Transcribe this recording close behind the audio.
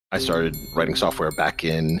I started writing software back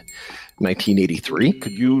in 1983.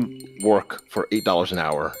 Could you work for $8 an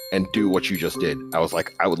hour and do what you just did? I was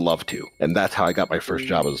like, I would love to. And that's how I got my first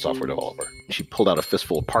job as a software developer. She pulled out a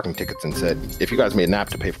fistful of parking tickets and said, if you guys made an app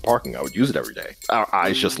to pay for parking, I would use it every day. Our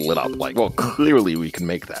eyes just lit up like, well, clearly we can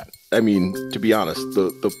make that. I mean, to be honest,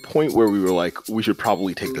 the point where we were like, we should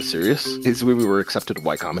probably take this serious is when we were accepted at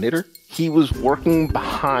Y Combinator. He was working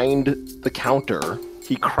behind the counter.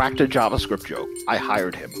 He cracked a JavaScript joke. I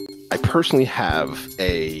hired him. I personally have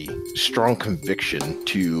a strong conviction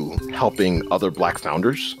to helping other Black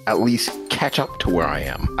founders at least catch up to where I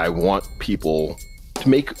am. I want people to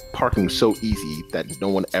make parking so easy that no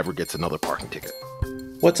one ever gets another parking ticket.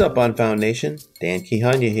 What's up, Unfound Nation? Dan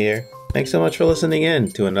Kihanya here. Thanks so much for listening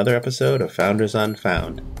in to another episode of Founders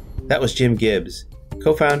Unfound. That was Jim Gibbs,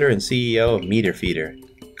 co-founder and CEO of METERFEEDER,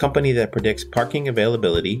 a company that predicts parking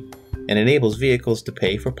availability and enables vehicles to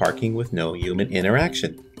pay for parking with no human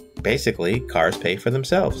interaction. Basically, cars pay for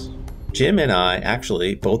themselves. Jim and I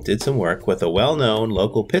actually both did some work with a well-known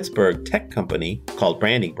local Pittsburgh tech company called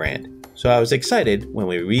Branding Brand, so I was excited when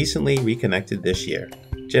we recently reconnected this year.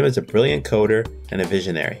 Jim is a brilliant coder and a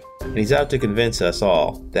visionary, and he's out to convince us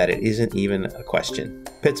all that it isn't even a question.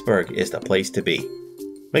 Pittsburgh is the place to be.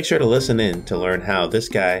 Make sure to listen in to learn how this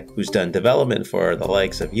guy, who's done development for the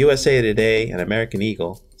likes of USA Today and American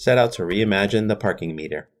Eagle, set out to reimagine the parking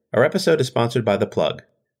meter. Our episode is sponsored by The Plug.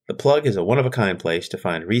 The Plug is a one-of-a-kind place to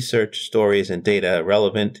find research, stories, and data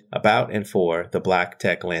relevant about and for the Black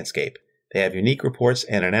tech landscape. They have unique reports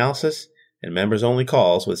and analysis, and members-only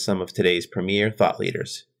calls with some of today's premier thought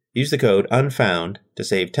leaders. Use the code UNFOUND to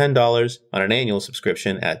save $10 on an annual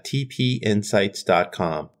subscription at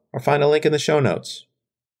tpinsights.com, or find a link in the show notes.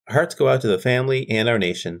 Our hearts go out to the family and our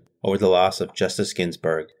nation over the loss of Justice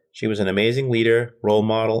Ginsburg. She was an amazing leader, role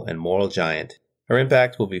model, and moral giant. Her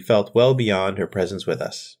impact will be felt well beyond her presence with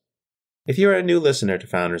us. If you're a new listener to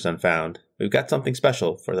Founders Unfound, we've got something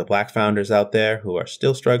special for the Black founders out there who are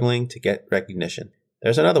still struggling to get recognition.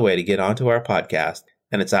 There's another way to get onto our podcast,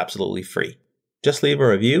 and it's absolutely free. Just leave a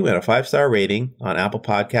review and a 5-star rating on Apple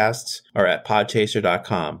Podcasts or at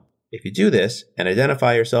podchaser.com. If you do this and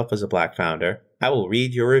identify yourself as a Black founder, I will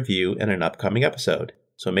read your review in an upcoming episode.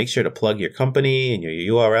 So make sure to plug your company and your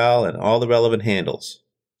URL and all the relevant handles.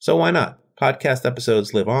 So why not? Podcast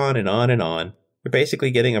episodes live on and on and on. You're basically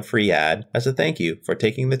getting a free ad as a thank you for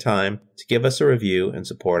taking the time to give us a review and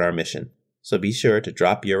support our mission. So be sure to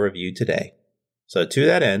drop your review today. So to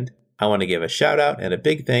that end, I want to give a shout out and a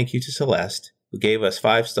big thank you to Celeste, who gave us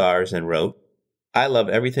 5 stars and wrote, I love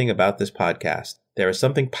everything about this podcast. There is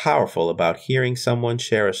something powerful about hearing someone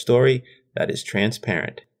share a story that is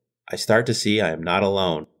transparent. I start to see I am not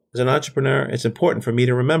alone. As an entrepreneur, it's important for me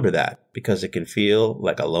to remember that because it can feel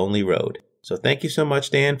like a lonely road. So thank you so much,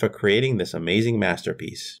 Dan, for creating this amazing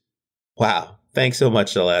masterpiece. Wow, thanks so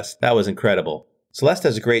much, Celeste. That was incredible. Celeste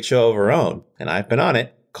has a great show of her own, and I've been on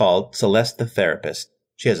it, called Celeste the Therapist.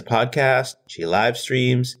 She has a podcast, she live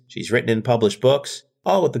streams, she's written and published books,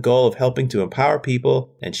 all with the goal of helping to empower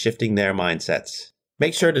people and shifting their mindsets.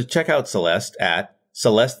 Make sure to check out Celeste at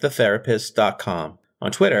celestethetherapist.com,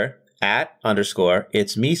 on Twitter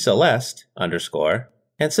 @_it's me Celeste _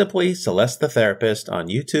 and simply Celeste the Therapist on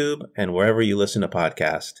YouTube and wherever you listen to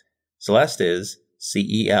podcasts. Celeste is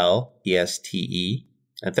CELESTE,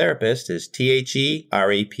 and therapist is THERAPIST.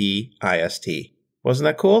 Wasn't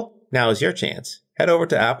that cool? Now is your chance. Head over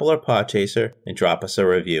to Apple or Podchaser and drop us a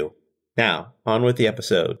review. Now, on with the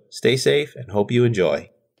episode. Stay safe and hope you enjoy.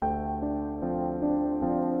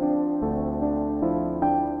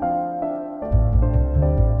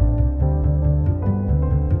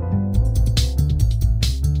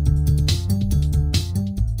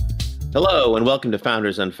 Hello, and welcome to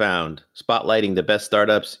Founders Unfound, spotlighting the best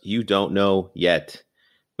startups you don't know yet.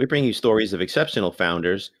 We bring you stories of exceptional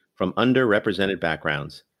founders from underrepresented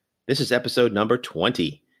backgrounds. This is episode number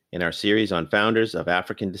 20 in our series on founders of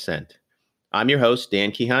African descent. I'm your host,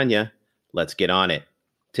 Dan Kihanya. Let's get on it.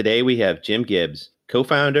 Today we have Jim Gibbs,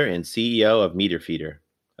 co-founder and CEO of METERFEEDER,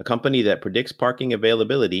 a company that predicts parking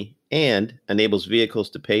availability and enables vehicles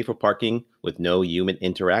to pay for parking with no human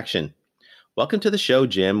interaction. Welcome to the show,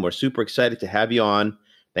 Jim. We're super excited to have you on.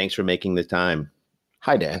 Thanks for making the time.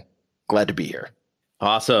 Hi, Dan. Glad to be here.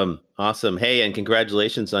 Awesome. Hey, and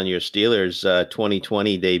congratulations on your Steelers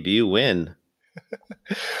 2020 debut win.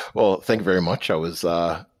 Well, thank you very much. I was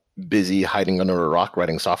busy hiding under a rock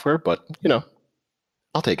writing software, but,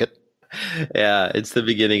 I'll take it. Yeah, it's the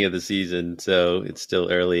beginning of the season, so it's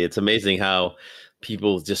still early. It's amazing how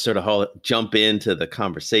people just sort of jump into the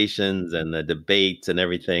conversations and the debates and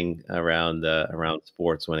everything around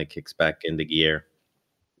sports when it kicks back into gear.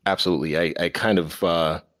 Absolutely. I kind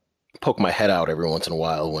of poke my head out every once in a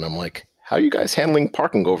while when I'm like, how are you guys handling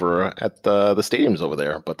parking over at the stadiums over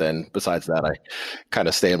there? But then besides that, I kind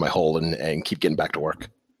of stay in my hole and keep getting back to work.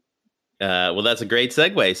 Well, that's a great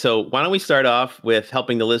segue. So why don't we start off with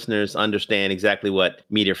helping the listeners understand exactly what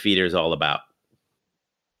Meter Feeder is all about?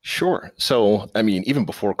 Sure. So, I mean, even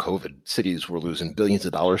before COVID, cities were losing billions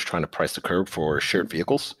of dollars trying to price the curb for shared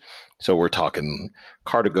vehicles. So we're talking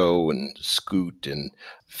Car2Go and Scoot and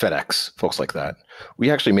FedEx, folks like that. We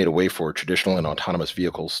actually made a way for traditional and autonomous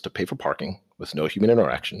vehicles to pay for parking with no human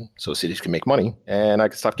interaction so cities can make money and I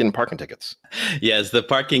can stop getting parking tickets. Yes, the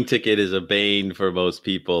parking ticket is a bane for most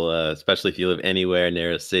people, especially if you live anywhere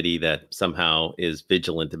near a city that somehow is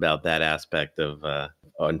vigilant about that aspect of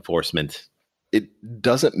enforcement. It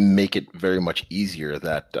doesn't make it very much easier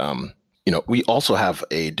that, we also have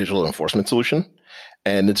a digital enforcement solution,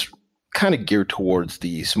 and it's kind of geared towards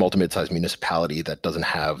the small to mid-sized municipality that doesn't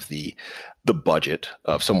have the budget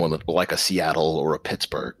of someone like a Seattle or a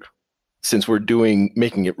Pittsburgh. Since we're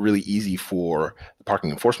making it really easy for the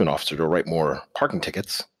parking enforcement officer to write more parking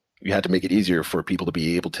tickets, you had to make it easier for people to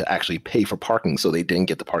be able to actually pay for parking so they didn't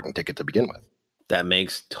get the parking ticket to begin with. That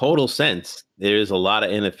makes total sense. There's a lot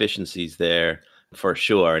of inefficiencies there for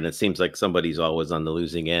sure. And it seems like somebody's always on the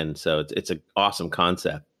losing end. So it's an awesome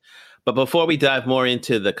concept. But before we dive more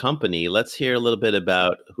into the company, let's hear a little bit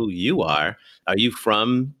about who you are. Are you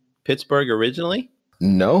from Pittsburgh originally?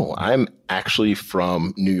 No, I'm actually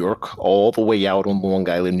from New York, all the way out on Long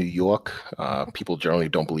Island, New York. People generally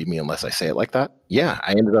don't believe me unless I say it like that. Yeah,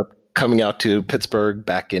 I ended up coming out to Pittsburgh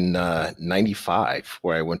back in 95,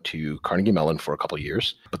 where I went to Carnegie Mellon for a couple of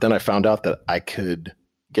years. But then I found out that I could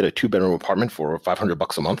get a 2-bedroom apartment for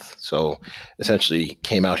 $500 a month. So essentially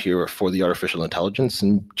came out here for the artificial intelligence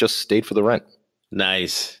and just stayed for the rent.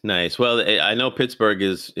 Nice, nice. Well, I know Pittsburgh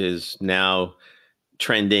is now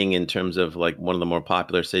trending in terms of like one of the more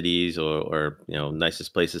popular cities or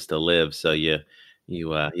nicest places to live. So you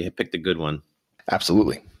picked a good one.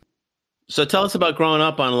 Absolutely. So tell us about growing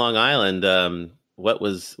up on Long Island. What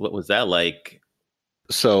was that like?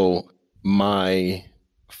 So my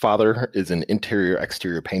father is an interior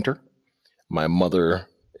exterior painter. My mother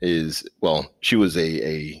she was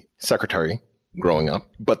a secretary growing up,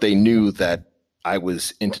 but they knew that I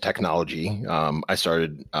was into technology. I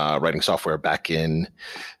started writing software back in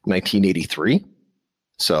 1983.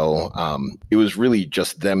 So it was really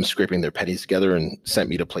just them scraping their pennies together and sent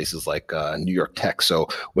me to places like New York Tech. So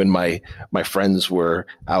when my friends were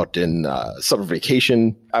out in summer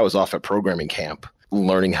vacation, I was off at programming camp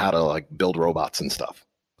learning how to like build robots and stuff.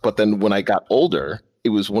 But then when I got older, it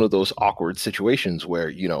was one of those awkward situations where,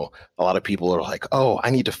 a lot of people are like, oh, I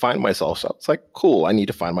need to find myself. So it's like, cool, I need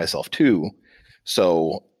to find myself too.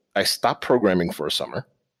 So I stopped programming for a summer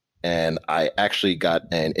and I actually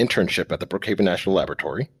got an internship at the Brookhaven National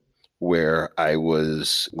Laboratory where I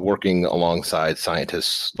was working alongside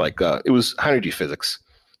scientists like it was high energy physics.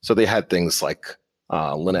 So they had things like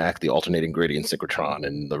LINAC, the alternating gradient synchrotron,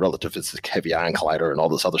 and the relativistic heavy ion collider and all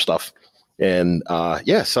this other stuff. And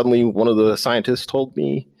suddenly one of the scientists told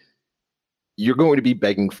me, you're going to be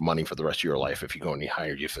begging for money for the rest of your life if you go into high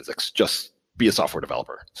energy physics. Just be a software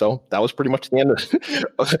developer. So that was pretty much the end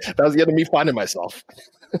of me finding myself.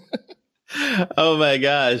 Oh my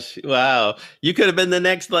gosh. Wow. You could have been the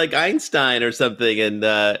next like Einstein or something. And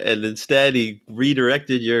instead he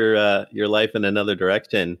redirected your life in another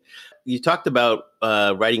direction. You talked about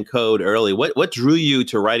writing code early. What drew you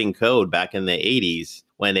to writing code back in the 80s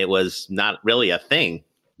when it was not really a thing?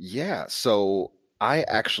 Yeah. So I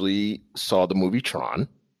actually saw the movie Tron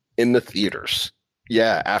in the theaters.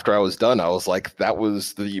 Yeah. After I was done, I was like, that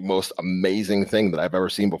was the most amazing thing that I've ever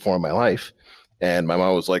seen before in my life. And my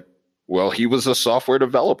mom was like, well, he was a software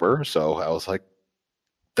developer. So I was like,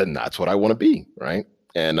 then that's what I want to be. Right.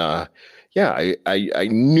 And I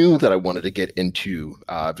knew that I wanted to get into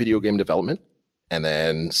video game development. And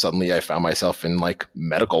then suddenly I found myself in like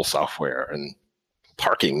medical software and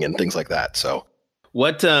parking and things like that. So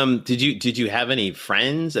what did you have any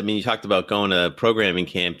friends? I mean, you talked about going to programming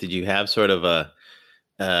camp. Did you have sort of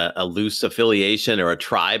a loose affiliation or a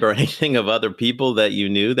tribe or anything of other people that you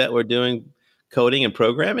knew that were doing coding and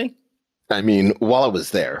programming? I mean, while I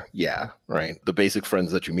was there, yeah, right. The basic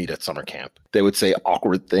friends that you meet at summer camp, they would say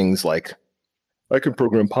awkward things like, I can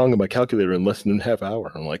program Pong on my calculator in less than a half hour.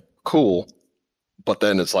 I'm like, cool. But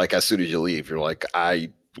then it's like, as soon as you leave, you're like, I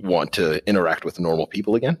want to interact with normal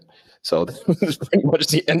people again. So that's pretty much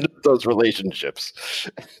the end of those relationships.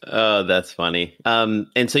 Oh, that's funny. And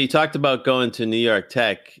so you talked about going to New York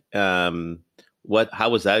Tech. How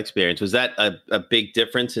was that experience? Was that a big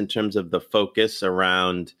difference in terms of the focus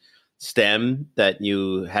around STEM that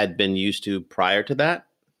you had been used to prior to that?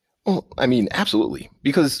 Well, I mean, absolutely.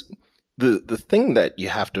 Because the thing that you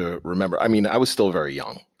have to remember, I mean, I was still very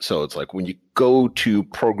young. So it's like when you go to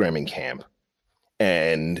programming camp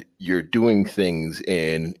and you're doing things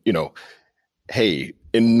in, hey,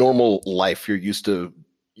 in normal life, you're used to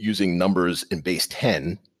using numbers in base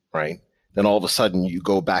 10, right? Then all of a sudden you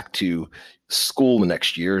go back to school the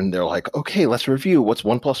next year and they're like, okay, let's review what's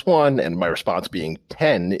 1 plus 1. And my response being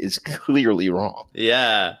 10 is clearly wrong.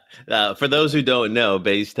 Yeah. For those who don't know,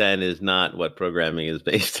 base 10 is not what programming is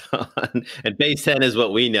based on. And base 10 is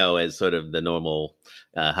what we know as sort of the normal,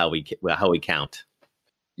 how we count.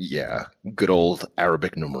 Yeah, good old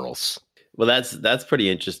Arabic numerals. Well, that's pretty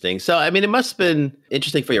interesting. So, I mean, it must have been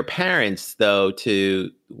interesting for your parents, though, to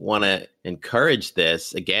want to encourage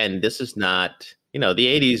this. Again, this is not, the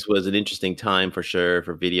 80s was an interesting time for sure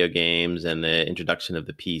for video games and the introduction of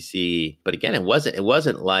the PC. But again, it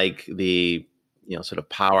wasn't like the, sort of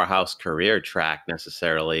powerhouse career track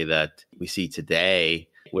necessarily that we see today.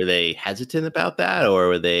 Were they hesitant about that, or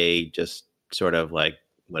were they just sort of like,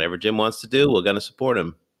 whatever Jim wants to do, we're going to support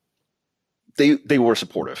him? They were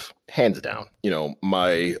supportive, hands down.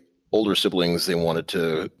 My older siblings, they wanted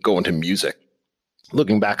to go into music.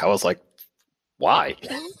 Looking back, I was like, why?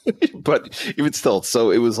 But even still,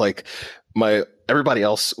 so it was like everybody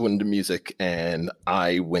else went into music and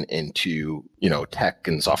I went into, tech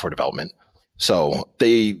and software development. So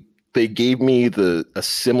they gave me a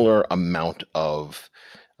similar amount of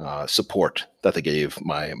support that they gave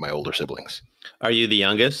my older siblings. Are you the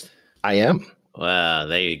youngest? I am. Well,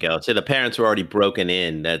 there you go. So the parents were already broken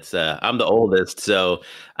in. I'm the oldest, so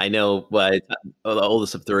I know the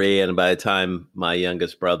oldest of three, and by the time my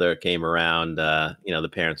youngest brother came around, the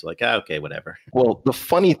parents were like, okay, whatever. Well, the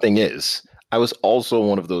funny thing is, I was also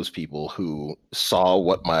one of those people who saw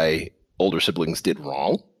what my older siblings did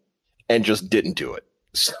wrong and just didn't do it.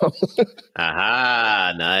 So,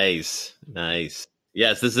 aha, nice.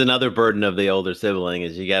 Yes, this is another burden of the older sibling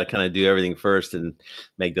is you got to kind of do everything first and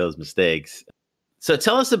make those mistakes. So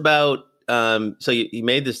tell us about, so you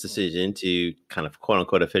made this decision to kind of quote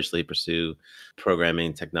unquote officially pursue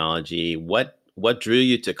programming technology. What drew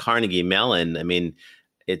you to Carnegie Mellon? I mean,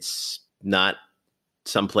 it's not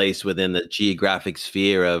someplace within the geographic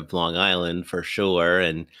sphere of Long Island for sure.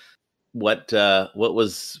 And what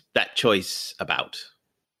was that choice about?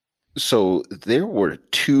 So there were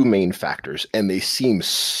two main factors, and they seem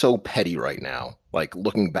so petty right now, like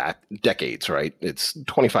looking back decades, right? It's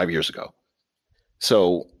 25 years ago.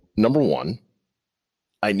 So number one,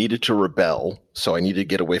 I needed to rebel. So I needed to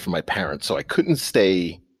get away from my parents. So I couldn't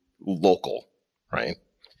stay local, right?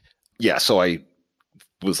 Yeah. So I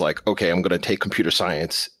was like, okay, I'm going to take computer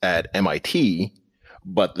science at MIT.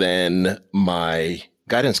 But then my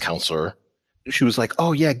guidance counselor, she was like,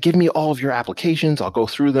 oh yeah, give me all of your applications. I'll go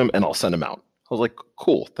through them and I'll send them out. I was like,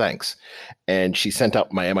 cool, thanks. And she sent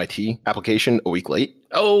out my MIT application a week late.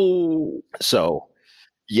 Oh, so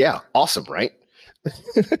yeah, awesome, right?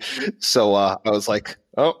 So I was like,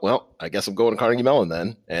 oh, well, I guess I'm going to Carnegie Mellon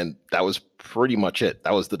then. And that was pretty much it.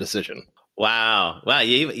 That was the decision. Wow.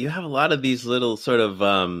 You have a lot of these little sort of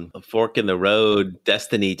fork in the road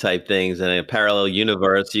destiny type things in a parallel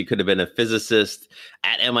universe. You could have been a physicist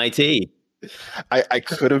at MIT. I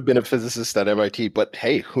could have been a physicist at MIT, but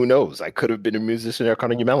hey, who knows? I could have been a musician at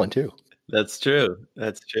Carnegie Mellon too. That's true.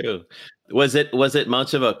 Was it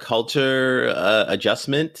much of a culture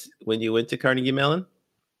adjustment when you went to Carnegie Mellon?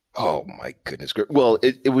 Oh my goodness. Well,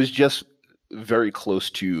 it was just very close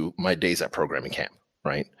to my days at programming camp,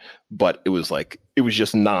 right? But it was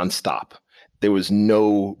just nonstop. There was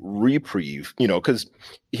no reprieve, because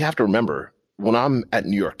you have to remember, when I'm at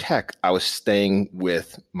New York Tech, I was staying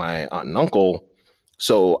with my aunt and uncle.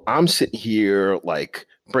 So I'm sitting here like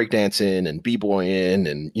breakdancing and b-boying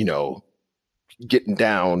and, getting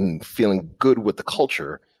down and feeling good with the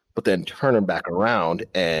culture, but then turning back around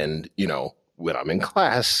and, when I'm in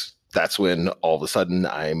class, that's when all of a sudden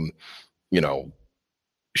I'm,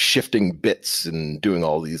 shifting bits and doing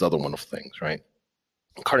all these other wonderful things, right?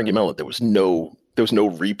 Carnegie Mellon, there was no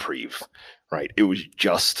reprieve, right? It was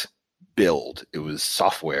just build, it was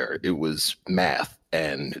software, it was math,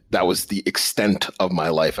 and that was the extent of my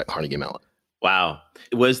life at Carnegie Mellon. Wow.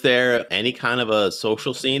 Was there any kind of a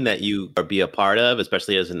social scene that you are be a part of,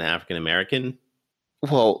 especially as an African American?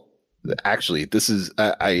 Well, actually, this is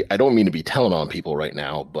I don't mean to be telling on people right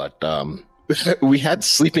now, but we had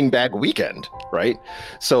sleeping bag weekend, right?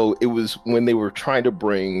 So it was when they were trying to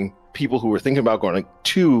bring people who were thinking about going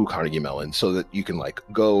to Carnegie Mellon so that you can like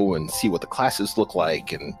go and see what the classes look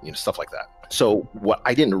like and stuff like that. So what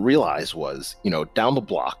I didn't realize was, down the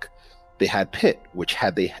block, they had Pitt, which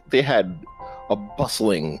they had a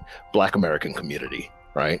bustling Black American community.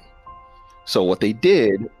 right? So what they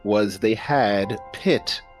did was they had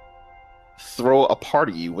Pitt throw a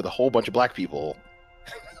party with a whole bunch of black people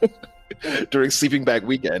during sleeping bag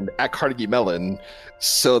weekend at Carnegie Mellon,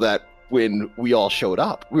 so that when we all showed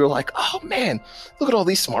up, we were like, oh man, look at all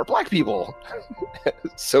these smart black people.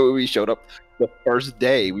 So we showed up the first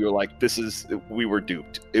day, we were like, we were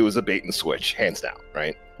duped. It was a bait and switch, hands down,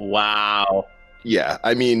 right? Wow. Yeah,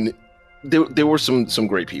 I mean, there were some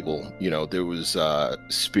great people. There was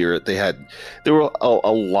Spirit. There were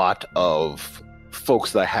a lot of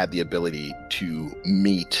folks that I had the ability to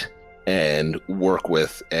meet and work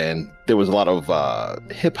with, and there was a lot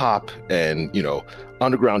of hip hop and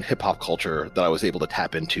underground hip hop culture that I was able to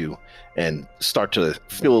tap into and start to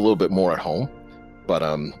feel a little bit more at home. But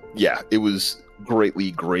yeah, it was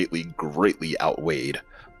greatly outweighed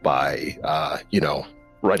by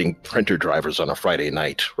writing printer drivers on a Friday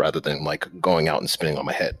night rather than like going out and spinning on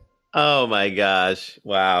my head. Oh my gosh.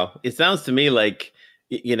 Wow. It sounds to me like,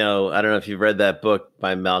 I don't know if you've read that book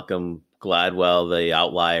by Malcolm Gladwell, The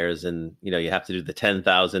Outliers, and, you have to do the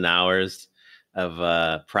 10,000 hours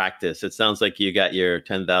of practice. It sounds like you got your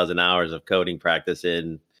 10,000 hours of coding practice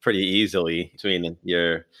in pretty easily between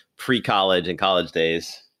your pre-college and college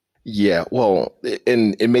days. Yeah, well,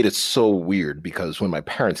 and it made it so weird because when my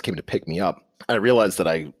parents came to pick me up, I realized that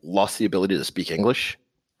I lost the ability to speak English,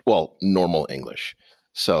 well, normal English.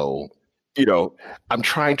 So, I'm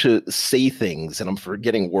trying to say things and I'm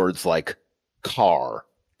forgetting words like car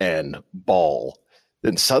and ball.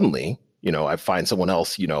 Then suddenly, I find someone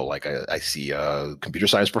else, like I see a computer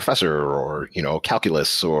science professor or,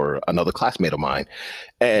 calculus or another classmate of mine.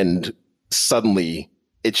 And suddenly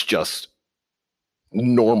it's just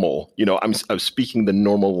normal. I'm speaking the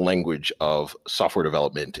normal language of software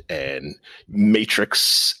development and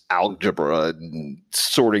matrix algebra and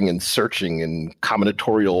sorting and searching and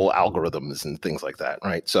combinatorial algorithms and things like that,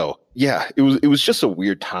 right? So yeah, it was just a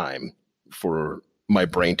weird time for my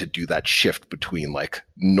brain to do that shift between like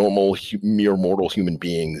normal mere mortal human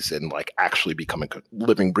beings and like actually becoming a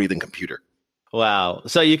living breathing computer. Wow.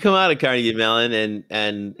 So you come out of Carnegie Mellon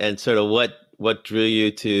and sort of what drew you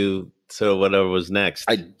to sort of whatever was next?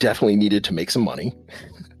 I definitely needed to make some money.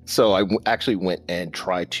 So I actually went and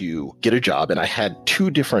tried to get a job, and I had two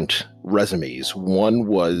different resumes. One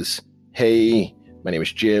was, hey, my name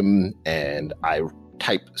is Jim, and I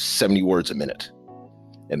type 70 words a minute.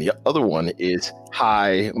 And the other one is,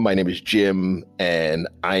 hi, my name is Jim, and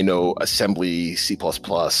I know assembly, C++, so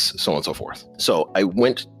on and so forth. So I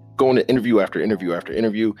went going to interview after interview after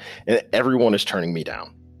interview, and everyone is turning me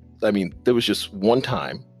down. I mean, there was just one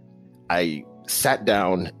time I sat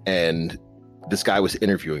down and this guy was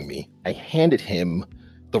interviewing me. I handed him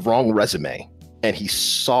the wrong resume and he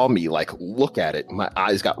saw me like look at it. My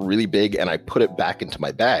eyes got really big and I put it back into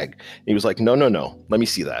my bag. And he was like, no, let me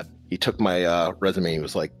see that. He took my resume and he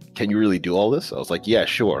was like, can you really do all this? I was like, yeah,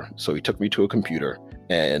 sure. So he took me to a computer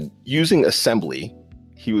and using assembly,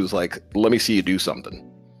 he was like, let me see you do something.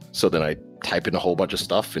 So then I type in a whole bunch of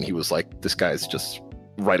stuff and he was like, this guy's just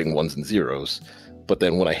writing ones and zeros. But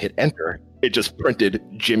then when I hit enter, it just printed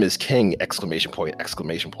Jim is king, exclamation point,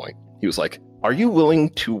 exclamation point. He was like, are you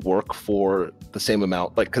willing to work for the same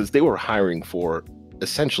amount? Like, because they were hiring for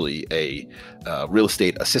essentially a real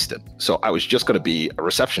estate assistant. So I was just going to be a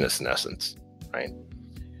receptionist in essence, right?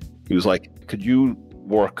 He was like, could you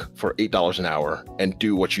work for $8 an hour and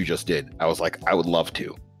do what you just did? I was like, I would love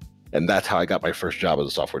to. And that's how I got my first job as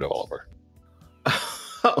a software developer.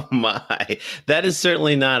 Oh my, that is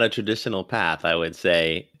certainly not a traditional path, I would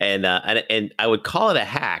say. And I would call it a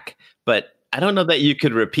hack, but I don't know that you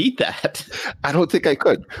could repeat that. I don't think I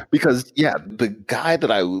could because, yeah, the guy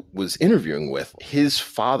that I was interviewing with, his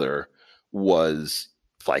father was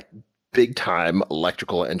like big time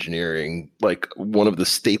electrical engineering, like one of the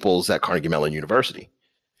staples at Carnegie Mellon University.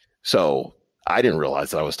 So I didn't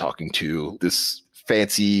realize that I was talking to this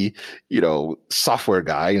fancy, software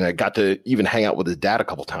guy. And I got to even hang out with his dad a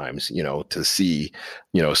couple times, to see,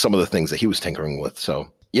 some of the things that he was tinkering with. So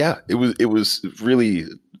yeah, it was really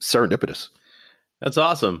serendipitous. That's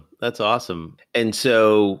awesome. That's awesome. And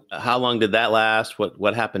so how long did that last?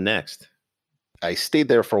 What happened next? I stayed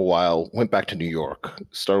there for a while, went back to New York,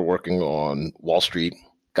 started working on Wall Street,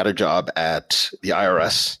 got a job at the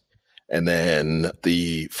IRS. And then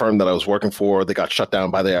the firm that I was working for, they got shut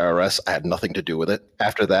down by the IRS. I had nothing to do with it.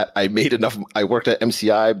 After that, I worked at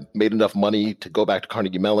MCI, made enough money to go back to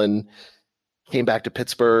Carnegie Mellon, came back to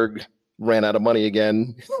Pittsburgh, ran out of money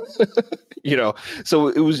again. So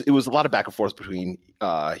it was a lot of back and forth between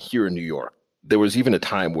here in New York. There was even a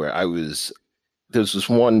time where there's this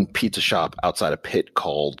one pizza shop outside of Pitt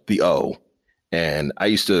called The O. And I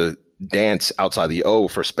used to dance outside the O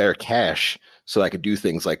for spare cash so I could do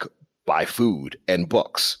things like buy food and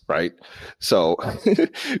books, right? So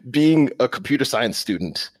being a computer science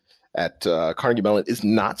student at Carnegie Mellon is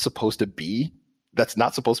not supposed to be, that's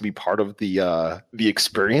not supposed to be part of the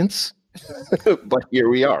experience. But here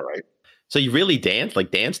we are, right? So you really dance,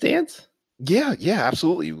 like dance? Yeah,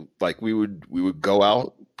 absolutely. Like we would go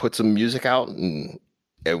out, put some music out, and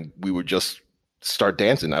we would just start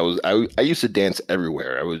dancing. I used to dance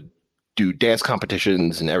everywhere. I would do dance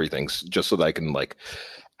competitions and everything just so that I can like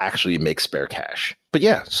actually make spare cash. But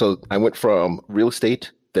yeah, so I went from real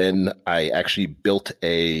estate, then I actually built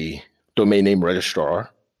a domain name registrar.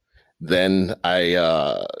 Then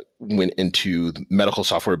I went into the medical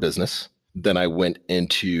software business. Then I went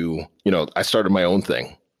into, I started my own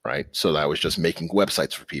thing, right? So I was just making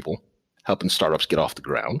websites for people, helping startups get off the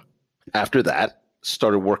ground. After that,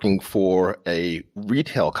 started working for a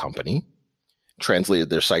retail company, translated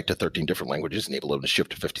their site to 13 different languages, enabled them to ship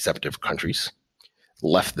to 57 different countries.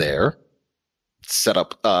 Left there, set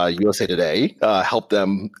up USA Today, helped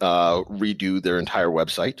them redo their entire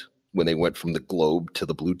website when they went from the globe to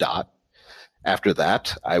the blue dot. After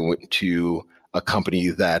that, I went to a company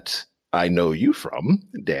that I know you from,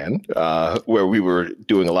 Dan, where we were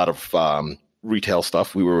doing a lot of retail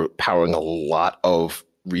stuff. We were powering a lot of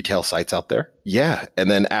retail sites out there. Yeah. And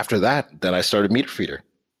then after that, then I started METERFEEDER.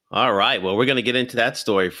 All right. Well, we're going to get into that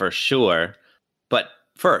story for sure. But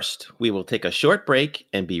first, we will take a short break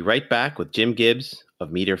and be right back with Jim Gibbs of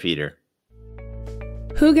METERFEEDER.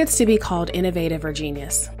 Who gets to be called innovative or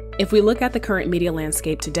genius? If we look at the current media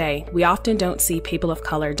landscape today, we often don't see people of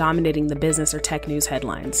color dominating the business or tech news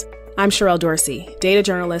headlines. I'm Sherelle Dorsey, data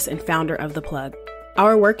journalist and founder of The Plug.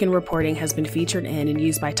 Our work in reporting has been featured in and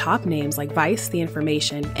used by top names like Vice, The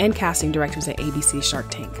Information, and casting directors at ABC's Shark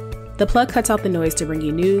Tank. The Plug cuts out the noise to bring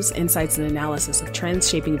you news, insights, and analysis of trends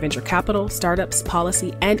shaping venture capital, startups,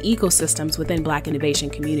 policy, and ecosystems within Black innovation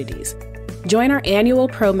communities. Join our annual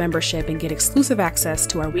Pro membership and get exclusive access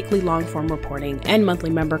to our weekly long-form reporting and monthly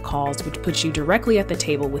member calls, which puts you directly at the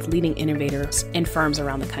table with leading innovators and firms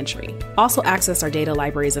around the country. Also access our data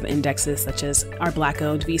libraries of indexes such as our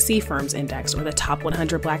Black-owned VC firms index or the top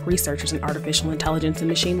 100 Black researchers in artificial intelligence and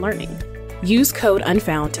machine learning. Use code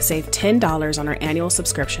UNFOUND to save $10 on our annual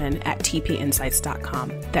subscription at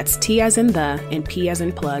tpinsights.com. That's T as in the and P as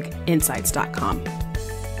in plug, insights.com.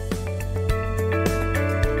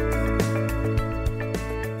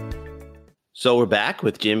 So we're back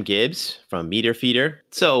with Jim Gibbs from METERFEEDER.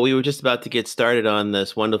 So we were just about to get started on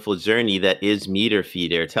this wonderful journey that is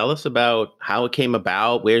METERFEEDER. Tell us about how it came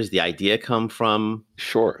about. Where's the idea come from?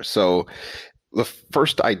 Sure. So the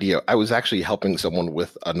first idea, I was actually helping someone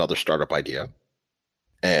with another startup idea.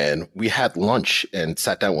 And we had lunch and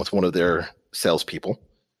sat down with one of their salespeople.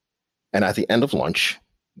 And at the end of lunch,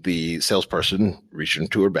 the salesperson reached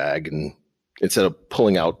into her bag and instead of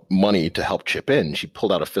pulling out money to help chip in, she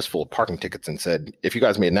pulled out a fistful of parking tickets and said, if you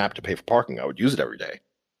guys made an app to pay for parking, I would use it every day.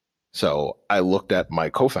 So I looked at my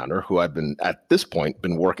co-founder, who I've been, at this point,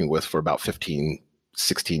 been working with for about 15,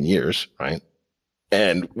 16 years, right?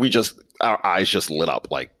 And our eyes just lit up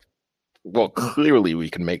like, well, clearly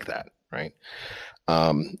we can make that, right?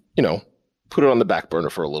 Put it on the back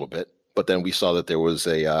burner for a little bit. But then we saw that there was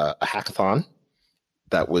a hackathon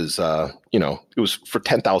that was, it was for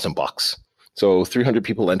 $10,000. So 300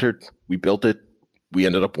 people entered. We built it. We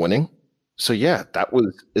ended up winning. So yeah, that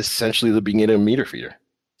was essentially the beginning of METERFEEDER.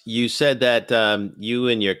 You said that you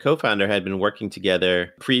and your co-founder had been working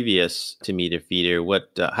together previous to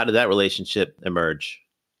METERFEEDER. How did that relationship emerge?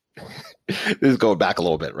 This is going back a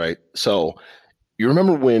little bit, right? So you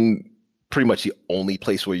remember when pretty much the only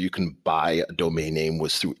place where you can buy a domain name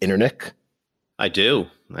was through Internic? I do.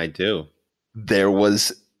 There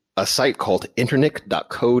was a site called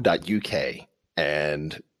internic.co.uk,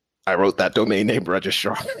 and I wrote that domain name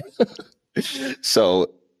registrar.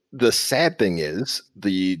 So the sad thing is,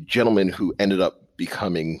 the gentleman who ended up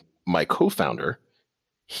becoming my co-founder,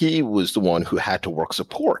 he was the one who had to work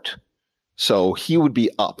support. So he would be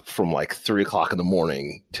up from like 3 o'clock in the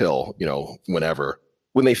morning till, whenever.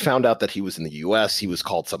 When they found out that he was in the US, he was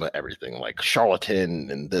called some of everything like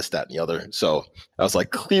charlatan and this, that, and the other. So I was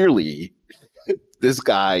like, clearly this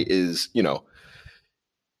guy is,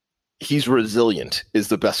 he's resilient is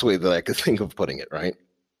the best way that I could think of putting it, right?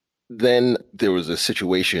 Then there was a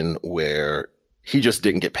situation where he just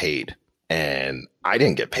didn't get paid and I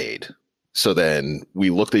didn't get paid. So then we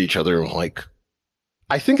looked at each other and like,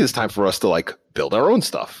 I think it's time for us to like build our own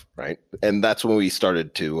stuff, right? And that's when we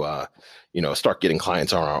started to, start getting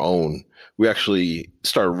clients on our own. We actually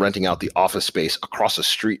started renting out the office space across the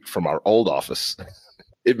street from our old office.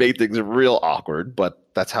 it made things real awkward, but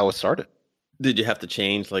that's how it started. Did you have to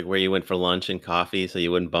change like where you went for lunch and coffee so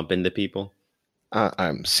you wouldn't bump into people?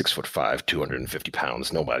 I'm 6'5", 250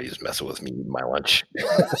 pounds. Nobody's messing with me eating my lunch.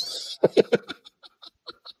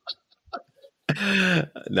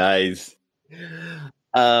 Nice.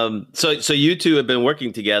 So you two have been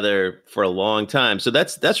working together for a long time. So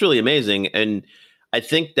that's really amazing. And I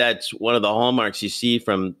think that's one of the hallmarks you see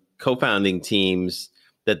from co-founding teams,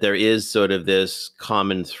 that there is sort of this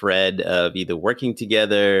common thread of either working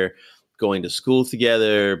together, going to school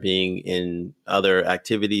together, being in other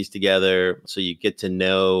activities together. So you get to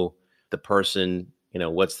know the person,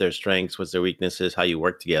 what's their strengths, what's their weaknesses, how you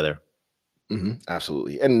work together. Mm-hmm,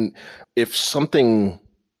 absolutely. And if something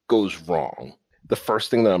goes wrong, the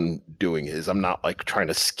first thing that I'm doing is I'm not like trying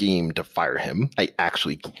to scheme to fire him. I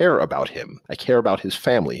actually care about him. I care about his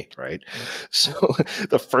family, right? So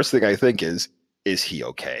the first thing I think is he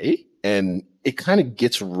okay? And it kind of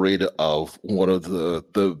gets rid of one of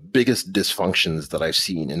the biggest dysfunctions that I've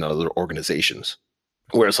seen in other organizations,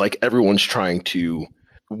 where it's like everyone's trying to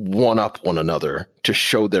one up one another to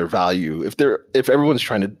show their value. If everyone's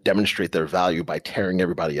trying to demonstrate their value by tearing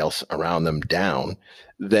everybody else around them down,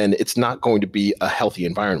 then it's not going to be a healthy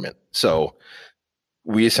environment. So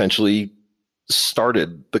we essentially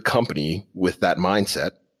started the company with that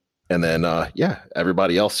mindset. And then,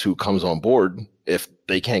 everybody else who comes on board, if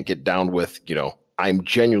they can't get down with, I'm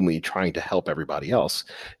genuinely trying to help everybody else,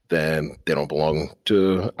 then they don't belong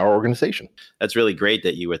to our organization. That's really great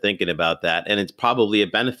that you were thinking about that. And it's probably a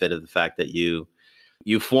benefit of the fact that you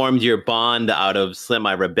formed your bond out of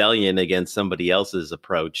semi-rebellion against somebody else's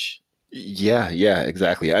approach. Yeah,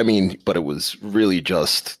 exactly. I mean, but it was really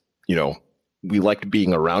just, we liked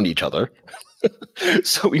being around each other.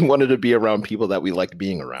 So we wanted to be around people that we liked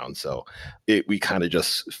being around. So we kind of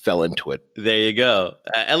just fell into it. There you go.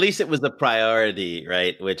 At least it was the priority,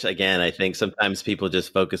 right? Which, again, I think sometimes people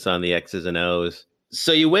just focus on the X's and O's.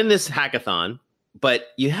 So you win this hackathon, but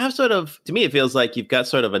you have sort of, to me, it feels like you've got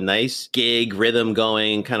sort of a nice gig rhythm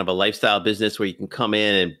going, kind of a lifestyle business where you can come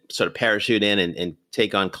in and sort of parachute in and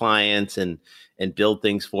take on clients and build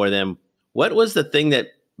things for them. What was the thing that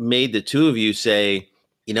made the two of you say,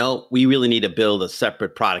 we really need to build a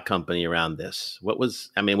separate product company around this?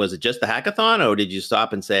 Was it just the hackathon, or did you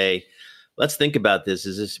stop and say, let's think about this?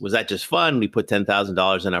 Was that just fun? We put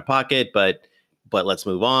 $10,000 in our pocket, but let's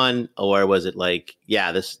move on. Or was it like,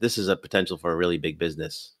 this is a potential for a really big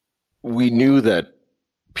business? We knew that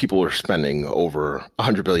people were spending over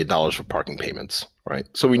 $100 billion for parking payments, right?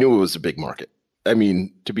 So we knew it was a big market. I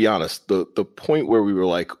mean, to be honest, the point where we were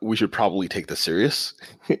like, we should probably take this serious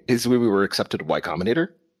is when we were accepted at Y Combinator.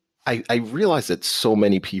 I realized that so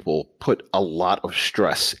many people put a lot of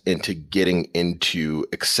stress into getting into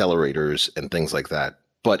accelerators and things like that.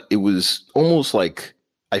 But it was almost like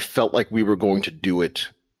I felt like we were going to do it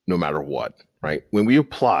no matter what, right? When we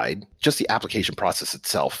applied, just the application process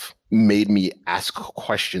itself made me ask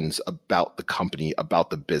questions about the company, about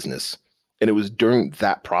the business. And it was during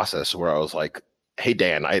that process where I was like, hey,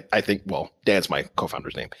 Dan, I think, Dan's my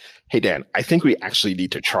co-founder's name. Hey, Dan, I think we actually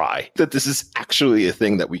need to try that. This is actually a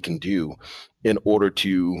thing that we can do in order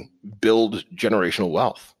to build generational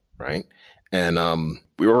wealth, right? And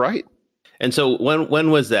we were right. And so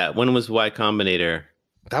when was that? When was Y Combinator?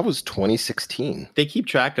 That was 2016. They keep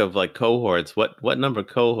track of like cohorts. What number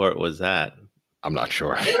cohort was that? I'm not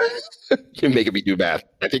sure. You're making me do math.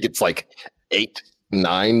 I think it's like 8,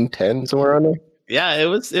 9, 10, somewhere around there. Yeah, it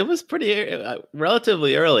was pretty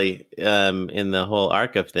relatively early in the whole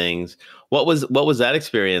arc of things. What was that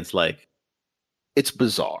experience like? It's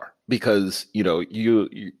bizarre because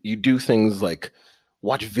you do things like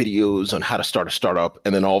watch videos on how to start a startup,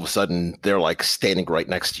 and then all of a sudden they're like standing right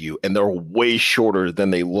next to you, and they're way shorter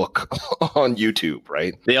than they look on YouTube,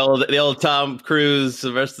 right? The old Tom Cruise,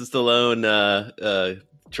 Sylvester Stallone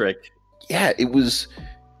trick. Yeah, it was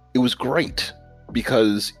great.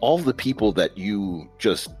 Because all the people that you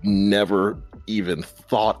just never even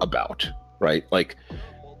thought about, right? Like,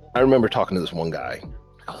 I remember talking to this one guy.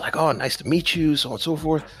 I was like, oh, nice to meet you, so on and so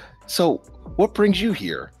forth. So what brings you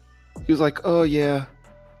here? He was like, oh, yeah,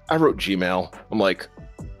 I wrote Gmail. I'm like,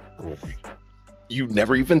 you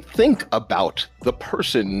never even think about the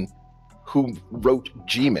person who wrote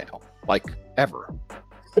Gmail, like, ever.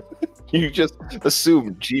 You just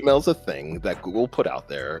assume Gmail's a thing that Google put out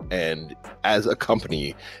there, and as a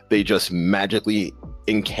company, they just magically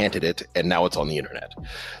incanted it, and now it's on the internet.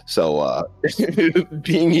 So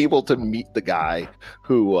being able to meet the guy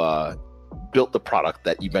who built the product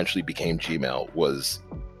that eventually became Gmail was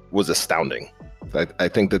astounding. I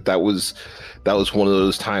think that was one of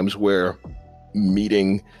those times where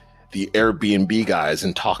meeting the Airbnb guys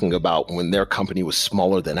and talking about when their company was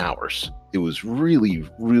smaller than ours. It was really,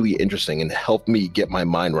 really interesting and helped me get my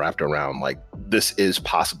mind wrapped around like, this is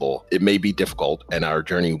possible. It may be difficult and our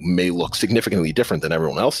journey may look significantly different than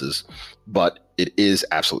everyone else's, but it is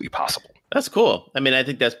absolutely possible. That's cool. I mean, I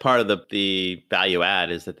think that's part of the value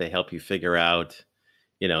add is that they help you figure out,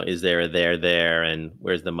 is there a there and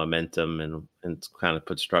where's the momentum and kind of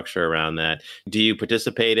put structure around that. Do you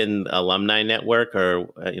participate in alumni network or,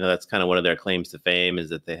 that's kind of one of their claims to fame is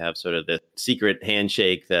that they have sort of the secret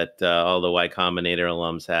handshake that all the Y Combinator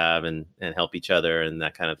alums have and help each other and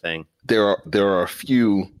that kind of thing? There are a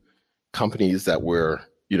few companies that we're,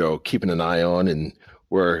 keeping an eye on and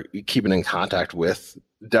we're keeping in contact with,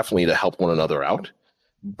 definitely to help one another out.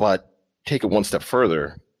 But take it one step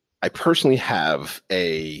further, I personally have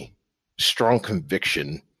a strong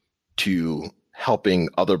conviction to helping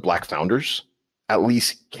other Black founders at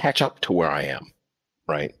least catch up to where I am,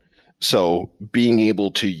 right? So being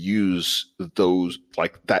able to use those,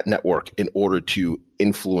 like that network in order to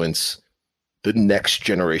influence the next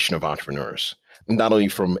generation of entrepreneurs, not only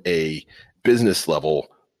from a business level,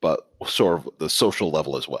 but sort of the social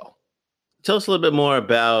level as well. Tell us a little bit more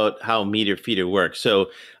about how METERFEEDER works. So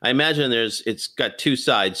I imagine it's got two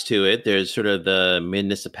sides to it. There's sort of the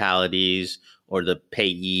municipalities or the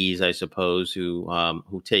payees, I suppose, who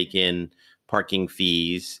take in parking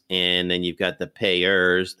fees, and then you've got the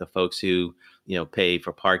payers, the folks who pay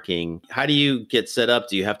for parking. How do you get set up?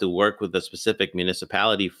 Do you have to work with a specific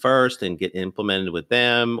municipality first and get implemented with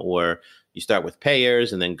them, or you start with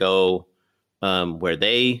payers and then go where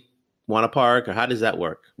they want to park, or how does that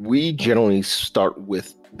work? We generally start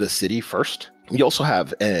with the city first. We also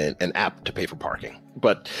have an app to pay for parking,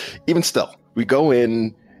 but even still, we go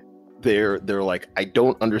in. They're like, I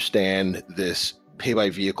don't understand this pay by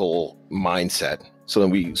vehicle mindset. So then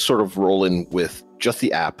we sort of roll in with just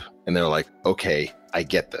the app, and they're like, okay, I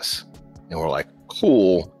get this, and we're like,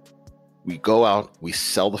 cool. We go out, we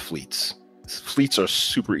sell the fleets. Fleets are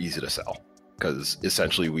super easy to sell because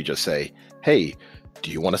essentially we just say, hey, do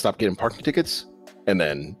you want to stop getting parking tickets? And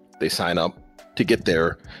then they sign up to get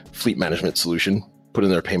their fleet management solution, put in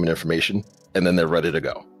their payment information, and then they're ready to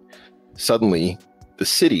go. Suddenly, the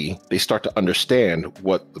city, they start to understand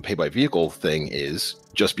what the pay by vehicle thing is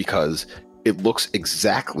just because it looks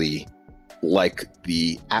exactly like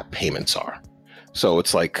the app payments are. So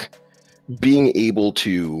it's like being able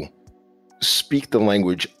to speak the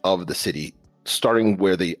language of the city, starting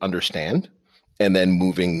where they understand, and then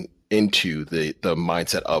moving into the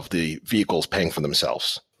mindset of the vehicles paying for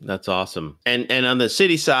themselves. That's awesome. And on the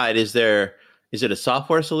city side, is it a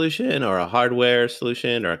software solution or a hardware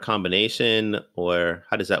solution or a combination, or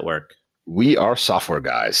how does that work? We are software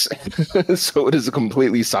guys. So it is a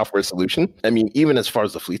completely software solution. I mean, even as far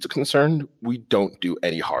as the fleets are concerned, we don't do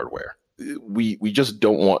any hardware. We just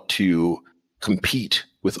don't want to compete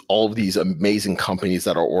with all of these amazing companies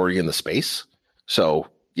that are already in the space. So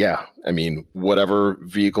yeah, I mean, whatever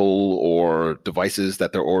vehicle or devices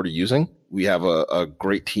that they're already using, we have a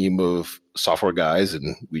great team of software guys,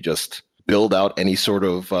 and we just build out any sort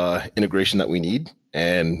of integration that we need.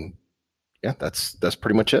 And yeah, that's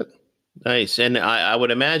pretty much it. Nice. And I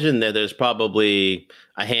would imagine that there's probably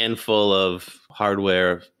a handful of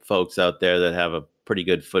hardware folks out there that have a pretty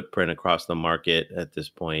good footprint across the market at this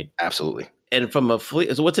point. Absolutely. And from a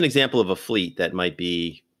fleet, so what's an example of a fleet that might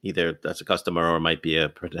be either that's a customer or might be a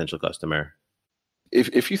potential customer?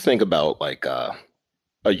 If you think about like a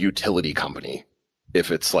utility company,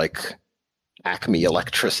 if it's like Acme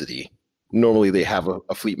Electricity, normally they have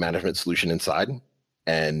a fleet management solution inside.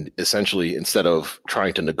 And essentially, instead of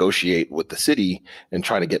trying to negotiate with the city and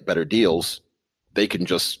trying to get better deals, they can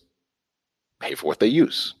just pay for what they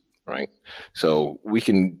use, right? So we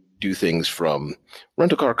can do things from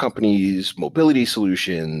rental car companies, mobility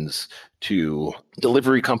solutions, to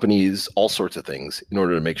delivery companies, all sorts of things in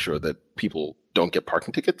order to make sure that people don't get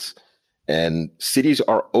parking tickets. And cities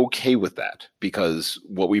are okay with that because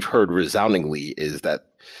what we've heard resoundingly is that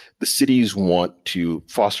the cities want to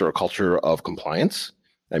foster a culture of compliance.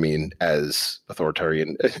 I mean, as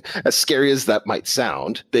authoritarian, as scary as that might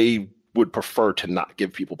sound, they would prefer to not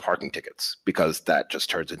give people parking tickets because that just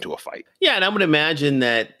turns into a fight. Yeah, and I would imagine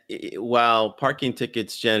that while parking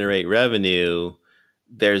tickets generate revenue,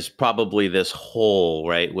 there's probably this hole,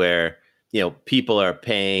 right, where people are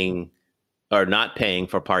paying or not paying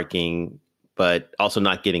for parking, but also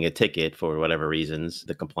not getting a ticket for whatever reasons.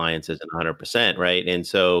 The compliance isn't 100%, right?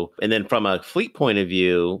 And then from a fleet point of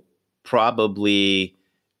view, probably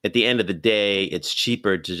at the end of the day, it's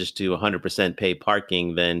cheaper to just do 100% pay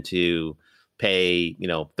parking than to pay,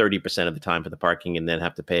 30% of the time for the parking and then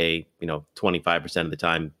have to pay, 25% of the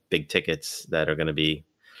time big tickets that are going to be,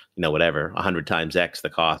 whatever, 100 times X the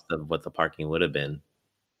cost of what the parking would have been.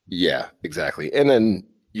 Yeah, exactly. And then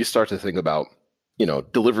you start to think about,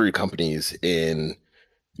 delivery companies in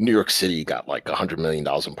New York City got like $100 million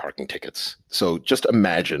in parking tickets. So just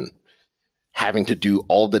imagine having to do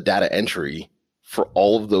all the data entry for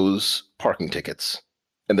all of those parking tickets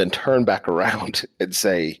and then turn back around and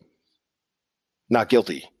say, not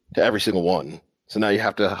guilty to every single one. So now you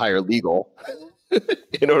have to hire legal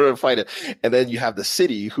in order to fight it. And then you have the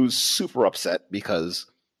city who's super upset because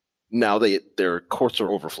now their courts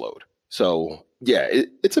are overflowed. So yeah,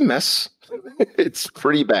 it's a mess. It's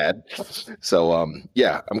pretty bad. So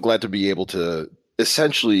yeah, I'm glad to be able to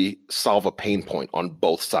essentially solve a pain point on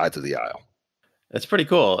both sides of the aisle. That's pretty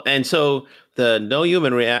cool. And so the no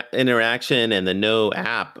human interaction and the no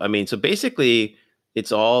app, I mean, so basically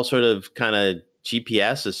it's all sort of kind of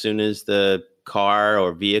GPS as soon as the car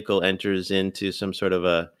or vehicle enters into some sort of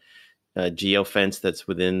a geofence that's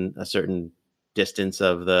within a certain distance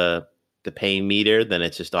of the pay meter, then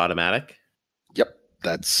it's just automatic. Yep,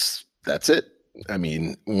 that's it. I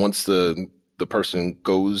mean, once the person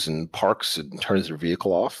goes and parks and turns their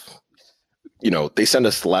vehicle off, they send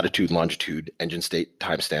us the latitude, longitude, engine state,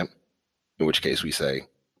 timestamp, in which case we say,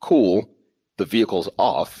 cool, the vehicle's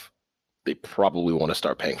off. They probably want to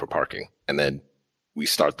start paying for parking. And then we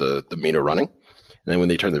start the meter running. And then when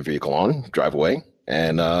they turn their vehicle on, drive away.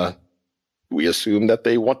 And we assume that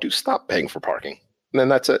they want to stop paying for parking. And then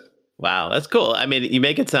that's it. Wow, that's cool. I mean, you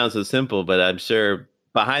make it sound so simple, but I'm sure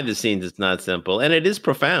behind the scenes, it's not simple. And it is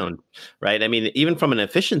profound, right? I mean, even from an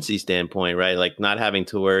efficiency standpoint, right? Like not having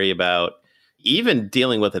to worry about even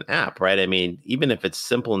dealing with an app, right? I mean, even if it's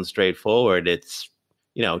simple and straightforward, it's,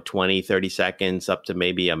 20, 30 seconds up to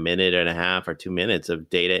maybe a minute and a half or 2 minutes of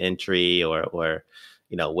data entry or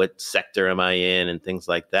what sector am I in and things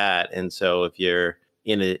like that. And so if you're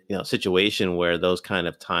in a situation where those kind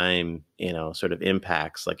of time, sort of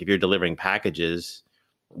impacts, like if you're delivering packages,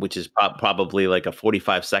 which is probably like a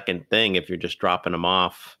 45-second thing if you're just dropping them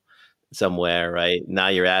off somewhere, right? Now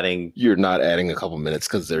you're not adding a couple minutes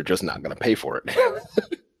because they're just not going to pay for it.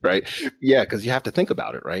 Right? Yeah, because you have to think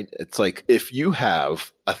about it, right? It's like if you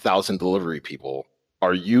have 1,000 delivery people,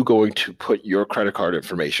 are you going to put your credit card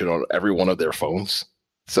information on every one of their phones?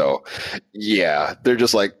 So yeah, they're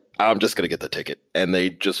just like, I'm just going to get the ticket. And they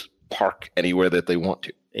just park anywhere that they want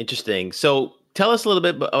to. Interesting. So tell us a little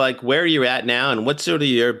bit about like where you're at now and what's sort of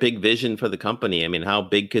your big vision for the company. I mean, how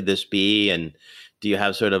big could this be? And do you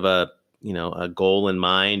have sort of a goal in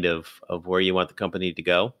mind of where you want the company to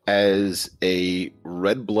go? As a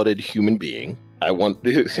red-blooded human being,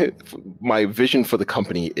 my vision for the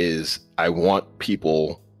company is I want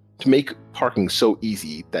people to make parking so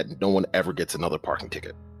easy that no one ever gets another parking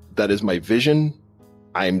ticket. That is my vision.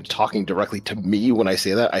 I'm talking directly to me when I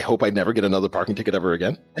say that. I hope I never get another parking ticket ever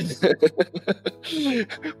again.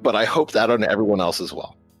 But I hope that on everyone else as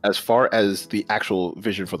well. As far as the actual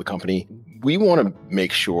vision for the company, we want to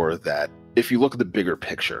make sure that if you look at the bigger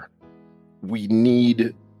picture, we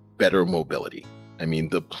need better mobility. I mean,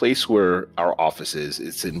 the place where our office is,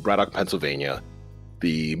 it's in Braddock, Pennsylvania.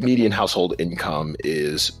 The median household income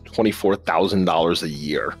is $24,000 a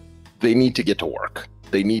year. They need to get to work.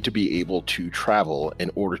 They need to be able to travel in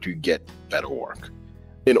order to get better work.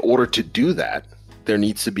 In order to do that, there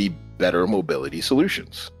needs to be better mobility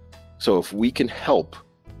solutions. So if we can help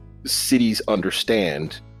cities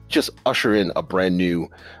understand, just usher in a brand new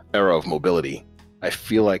era of mobility, I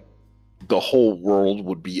feel like the whole world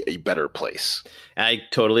would be a better place. I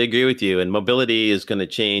totally agree with you. And mobility is going to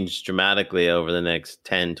change dramatically over the next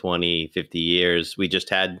 10, 20, 50 years. We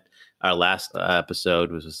just had our last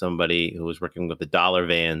episode was with somebody who was working with the dollar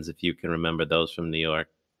vans, if you can remember those from New York.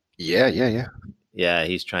 Yeah. Yeah,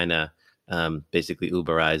 he's trying to basically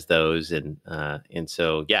Uberize those. And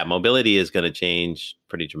so, yeah, mobility is going to change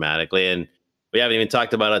pretty dramatically. And we haven't even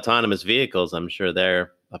talked about autonomous vehicles. I'm sure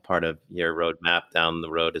they're a part of your roadmap down the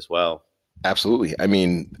road as well. Absolutely. I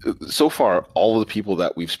mean, so far, all of the people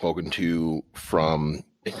that we've spoken to from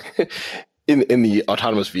in the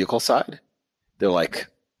autonomous vehicle side, they're like,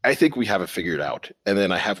 I think we have it figured out. And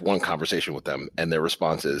then I have one conversation with them and their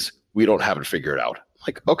response is, we don't have it figured out.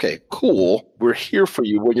 Like, okay, cool. We're here for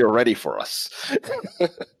you when you're ready for us.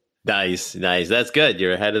 Nice. That's good.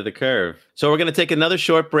 You're ahead of the curve. So we're going to take another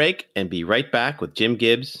short break and be right back with Jim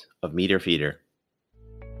Gibbs of METERFEEDER.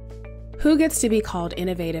 Who gets to be called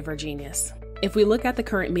innovative or genius? If we look at the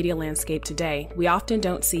current media landscape today, we often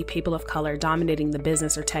don't see people of color dominating the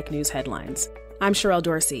business or tech news headlines. I'm Sherelle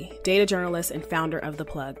Dorsey, data journalist and founder of The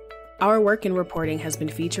Plug. Our work in reporting has been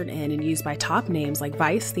featured in and used by top names like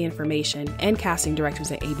Vice, The Information, and casting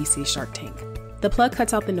directors at ABC Shark Tank. The Plug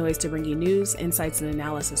cuts out the noise to bring you news, insights, and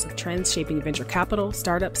analysis of trends shaping venture capital,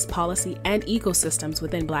 startups, policy, and ecosystems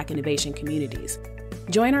within Black innovation communities.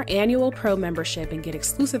 Join our annual Pro membership and get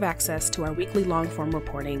exclusive access to our weekly long-form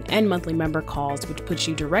reporting and monthly member calls, which puts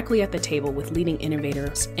you directly at the table with leading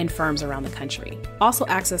innovators and firms around the country. Also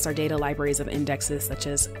access our data libraries of indexes such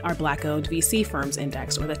as our Black-owned VC Firms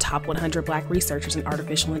Index or the top 100 Black researchers in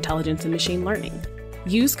artificial intelligence and machine learning.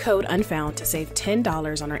 Use code UNFOUND to save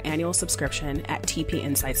 $10 on our annual subscription at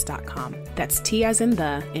tpinsights.com. That's T as in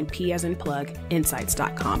the and P as in plug,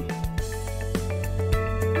 insights.com.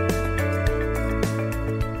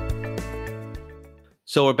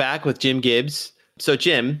 So we're back with Jim Gibbs. So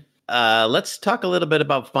Jim, let's talk a little bit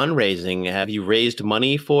about fundraising. Have you raised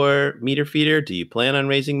money for METERFEEDER? Do you plan on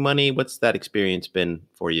raising money? What's that experience been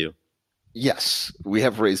for you? Yes, we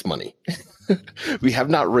have raised money. We have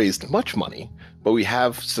not raised much money, but we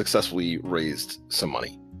have successfully raised some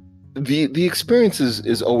money. The experience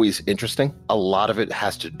is always interesting. A lot of it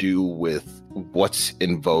has to do with what's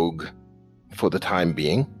in vogue for the time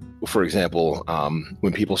being. For example,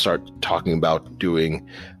 when people start talking about doing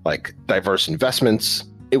like diverse investments,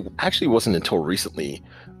 it actually wasn't until recently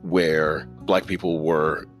where Black people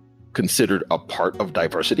were considered a part of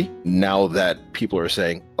diversity. Now that people are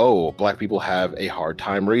saying, oh, Black people have a hard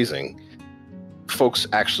time raising, folks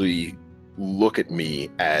actually look at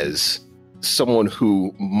me as someone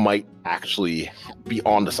who might actually be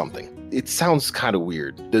onto something. It sounds kind of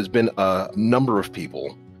weird. There's been a number of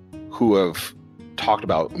people who have talked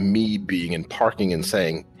about me being in parking and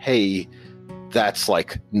saying, hey, that's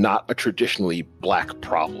like not a traditionally Black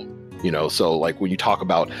problem. You know, so like when you talk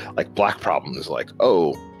about like Black problems, like,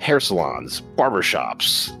 oh, hair salons,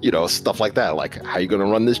 barbershops, you know, stuff like that. Like, how are you going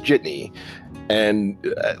to run this jitney? And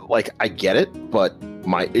like, I get it, but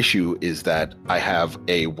my issue is that I have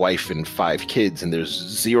a wife and 5 kids and there's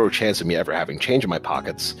zero chance of me ever having change in my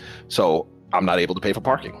pockets. So I'm not able to pay for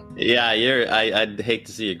parking. Yeah, I'd hate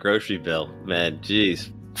to see a grocery bill, man.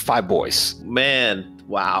 Jeez. 5 boys. Man,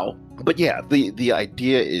 wow. But yeah, the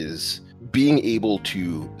idea is being able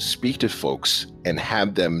to speak to folks and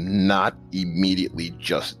have them not immediately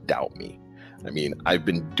just doubt me. I mean, I've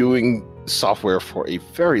been doing software for a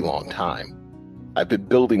very long time. I've been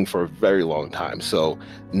building for a very long time. So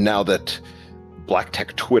now that Black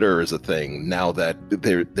Tech Twitter is a thing, now that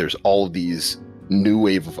there's all of these new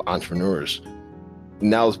wave of entrepreneurs,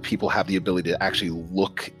 now people have the ability to actually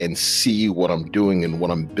look and see what I'm doing and what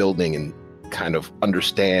I'm building and kind of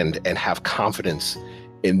understand and have confidence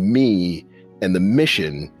in me and the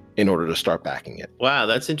mission in order to start backing it. Wow,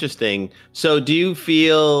 that's interesting. So do you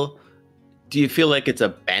feel like it's a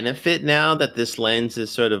benefit now that this lens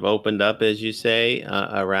is sort of opened up, as you say,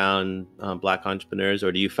 around Black entrepreneurs,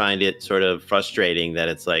 or do you find it sort of frustrating that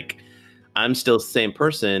it's like, I'm still the same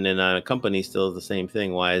person and a company still the same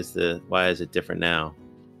thing? Why is it different now?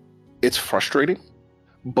 It's frustrating,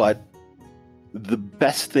 but the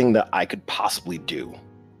best thing that I could possibly do,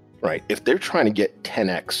 right? If they're trying to get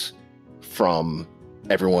 10x from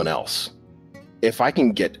everyone else, if I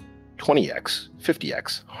can get 20x,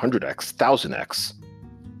 50x, 100x, 1000x,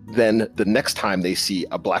 then the next time they see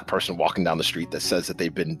a Black person walking down the street that says that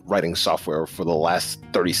they've been writing software for the last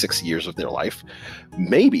 36 years of their life,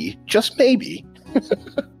 maybe, just maybe,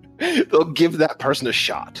 they'll give that person a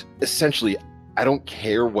shot. Essentially, I don't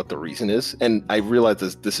care what the reason is, and I realize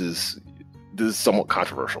this is somewhat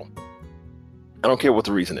controversial. I don't care what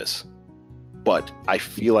the reason is, but I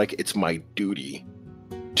feel like it's my duty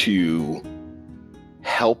to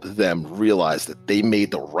help them realize that they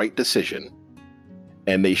made the right decision,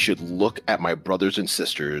 and they should look at my brothers and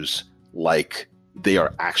sisters like they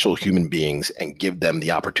are actual human beings and give them the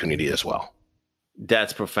opportunity as well.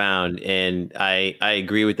 That's profound. And I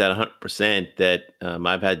agree with that 100%, that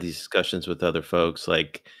I've had these discussions with other folks.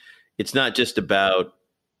 Like, it's not just about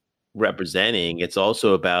representing, it's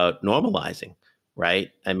also about normalizing, right?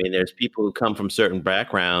 I mean, there's people who come from certain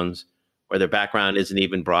backgrounds where their background isn't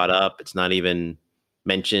even brought up. It's not even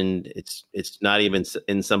mentioned. It's not even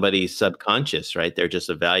in somebody's subconscious, right? They're just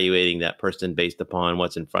evaluating that person based upon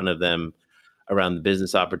what's in front of them around the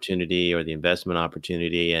business opportunity or the investment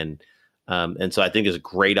opportunity. And so I think there's a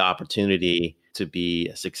great opportunity to be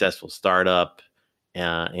a successful startup,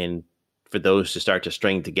 and for those to start to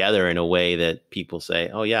string together in a way that people say,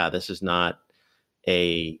 oh yeah, this is not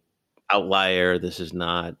a outlier. This is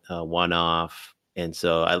not a one-off. And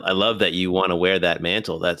so I love that you want to wear that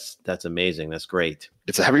mantle. That's amazing. That's great.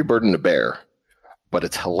 It's a heavy burden to bear, but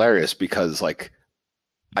it's hilarious because like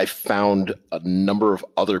I found a number of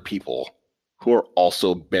other people who are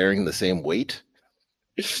also bearing the same weight.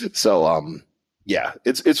 So yeah,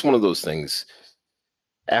 it's one of those things.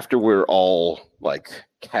 After we're all like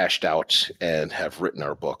cashed out and have written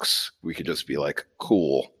our books, we could just be like,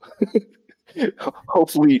 cool.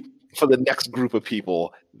 Hopefully for the next group of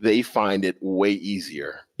people, they find it way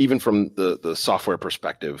easier, even from the software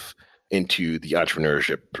perspective into the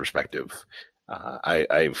entrepreneurship perspective.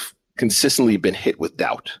 I've consistently been hit with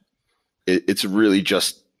doubt. It's really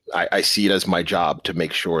just, I see it as my job to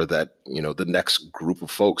make sure that, the next group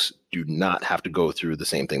of folks do not have to go through the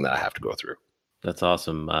same thing that I have to go through. That's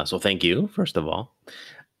awesome. So thank you, first of all.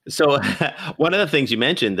 So one of the things you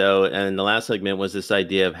mentioned, though, in the last segment was this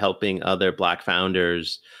idea of helping other Black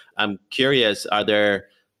founders. I'm curious, are there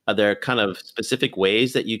kind of specific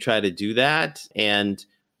ways that you try to do that? And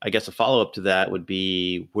I guess a follow-up to that would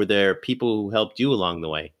be, were there people who helped you along the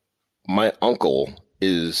way? My uncle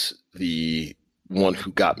is the one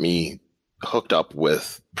who got me hooked up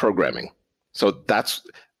with programming. So that's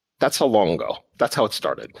how long ago. That's how it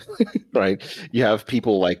started, right? You have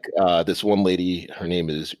people like this one lady, her name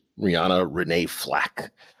is Rihanna Renee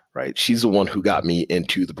Flack, right? She's the one who got me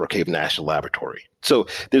into the Brookhaven National Laboratory. So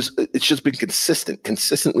it's just been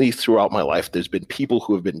consistently throughout my life. There's been people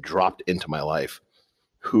who have been dropped into my life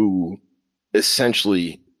who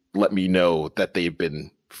essentially let me know that they've been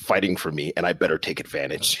fighting for me and I better take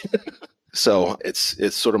advantage. So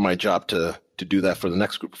it's sort of my job to do that for the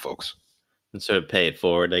next group of folks. And sort of pay it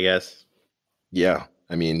forward, I guess. Yeah.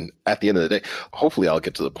 I mean, at the end of the day, hopefully I'll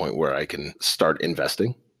get to the point where I can start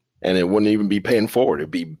investing and it wouldn't even be paying forward. It'd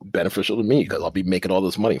be beneficial to me because I'll be making all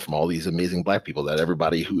this money from all these amazing Black people that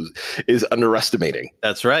everybody who is underestimating.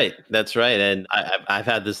 That's right. And I've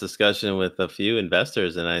had this discussion with a few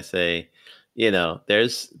investors and I say,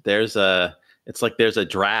 it's like there's a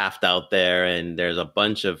draft out there and there's a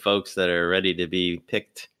bunch of folks that are ready to be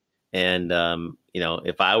picked. And,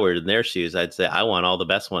 if I were in their shoes, I'd say, I want all the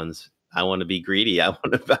best ones. I want to be greedy. I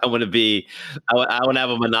want to have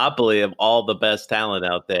a monopoly of all the best talent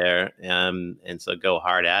out there. And so go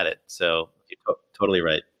hard at it. So you're totally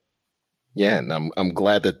right. Yeah. And I'm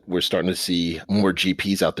glad that we're starting to see more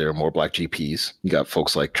GPs out there, more Black GPs. You got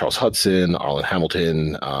folks like Charles Hudson, Arlen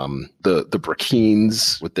Hamilton, the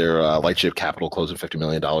Burkeens with their Lightship Capital closing $50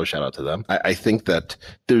 million. Shout out to them. I think that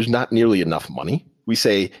there's not nearly enough money. We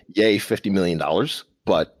say, yay, $50 million.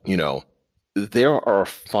 But, there are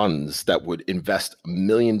funds that would invest $1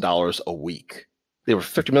 million a week. They were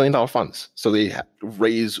 $50 million funds. So they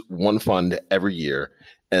raise one fund every year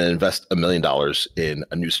and invest $1 million in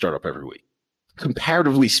a new startup every week.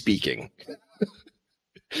 Comparatively speaking,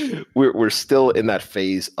 we're still in that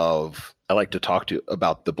phase of, I like to talk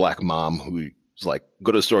about the Black mom who's like,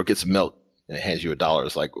 go to the store, get some milk, and it hands you $1.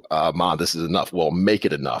 It's like, Mom, this is enough. Well, make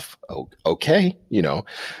it enough. Okay.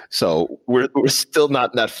 So we're still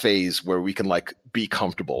not in that phase where we can like be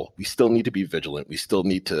comfortable. We still need to be vigilant. We still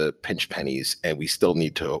need to pinch pennies and we still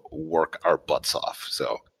need to work our butts off.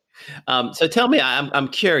 So tell me, I'm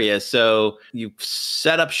curious. So you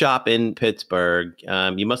set up shop in Pittsburgh.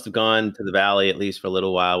 You must have gone to the Valley at least for a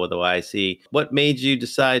little while with OIC. What made you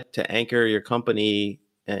decide to anchor your company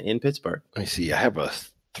in Pittsburgh? I see. I have a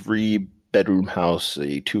 3-bedroom house,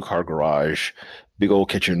 a 2-car garage, big old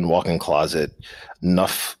kitchen, walk-in closet,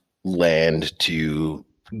 enough land to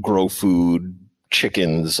grow food,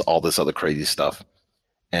 chickens, all this other crazy stuff.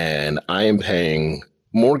 And I am paying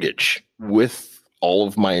mortgage with all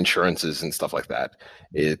of my insurances and stuff like that.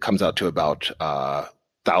 It comes out to about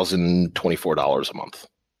 $1,024 a month.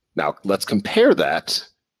 Now, let's compare that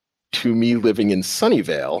to me living in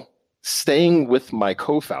Sunnyvale, staying with my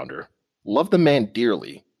co-founder, love the man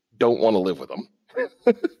dearly, don't want to live with him.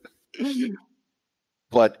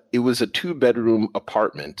 But it was a 2-bedroom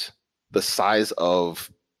apartment the size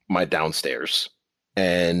of my downstairs.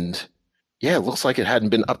 And yeah, it looks like it hadn't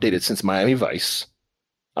been updated since Miami Vice.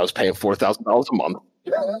 I was paying $4,000 a month.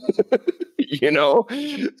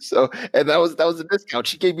 So, and that was a discount.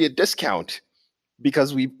 She gave me a discount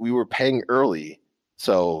because we were paying early.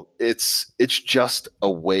 So it's just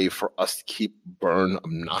a way for us to keep burn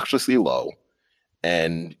obnoxiously low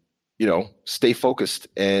and stay focused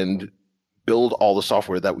and build all the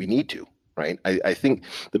software that we need to, right? I think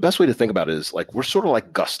the best way to think about it is like we're sort of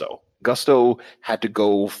like Gusto. Gusto had to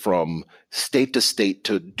go from state to state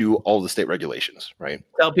to do all the state regulations, right?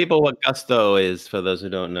 Tell people what Gusto is for those who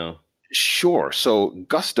don't know. Sure. So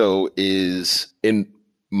Gusto is, in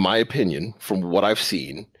my opinion, from what I've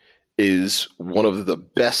seen, is one of the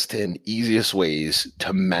best and easiest ways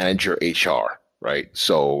to manage your HR, right?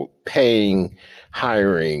 So paying,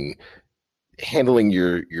 hiring, handling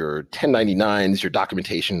your 1099s, your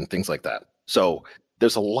documentation, things like that. So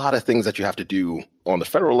there's a lot of things that you have to do on the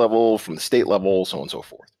federal level, from the state level, so on and so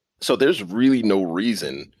forth. So there's really no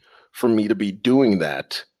reason for me to be doing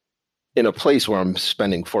that in a place where I'm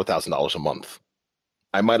spending $4,000 a month.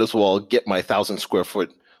 I might as well get my 1,000 square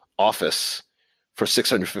foot office for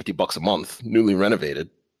 $650 a month, newly renovated,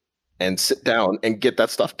 and sit down and get that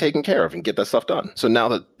stuff taken care of and get that stuff done. So now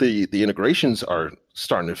that the integrations are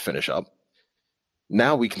starting to finish up,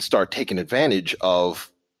 now we can start taking advantage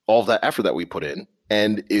of all of that effort that we put in,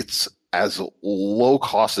 and it's as low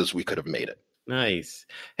cost as we could have made it. Nice.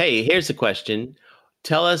 Hey, here's a question.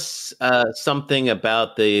 Tell us something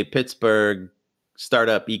about the Pittsburgh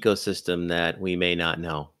startup ecosystem that we may not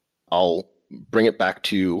know. I'll bring it back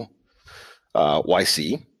to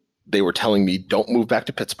YC. They were telling me, don't move back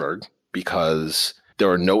to Pittsburgh because there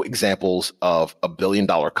are no examples of a $1 billion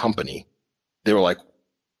company. They were like,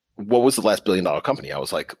 what was the last $1 billion company? I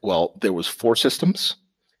was like, well, there was 4 Systems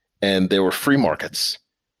and there were free markets.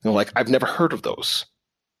 And they're like, I've never heard of those.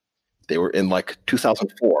 They were in like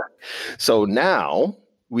 2004. So now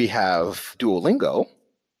we have Duolingo.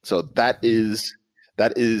 So that is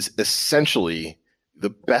essentially the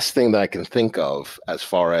best thing that I can think of as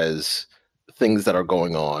far as things that are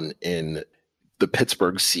going on in the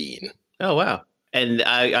Pittsburgh scene. Oh, wow. And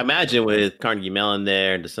I imagine with Carnegie Mellon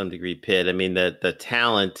there and to some degree Pitt, I mean, the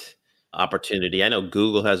talent opportunity, I know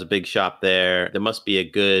Google has a big shop there. There must be a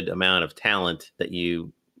good amount of talent that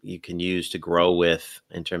you can use to grow with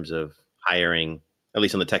in terms of hiring, at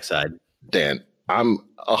least on the tech side. Dan, I'm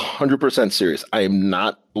 100% serious. I am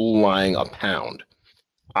not lying a pound.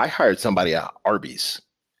 I hired somebody at Arby's.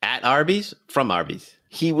 At Arby's? From Arby's?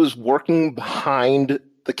 He was working behind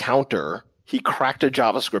the counter. He cracked a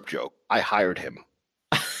JavaScript joke. I hired him.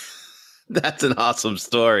 That's an awesome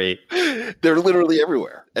story. They're literally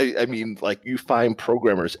everywhere. I mean, like, you find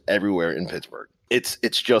programmers everywhere in Pittsburgh.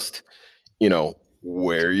 It's just,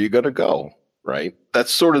 where are you going to go, right?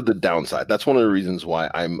 That's sort of the downside. That's one of the reasons why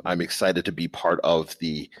I'm excited to be part of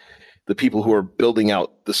the people who are building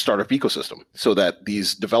out the startup ecosystem so that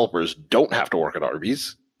these developers don't have to work at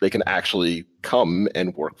Arby's. They can actually come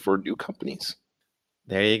and work for new companies.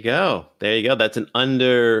 There you go. There you go. That's an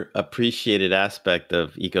underappreciated aspect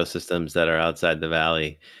of ecosystems that are outside the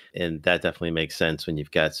valley. And that definitely makes sense when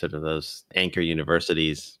you've got sort of those anchor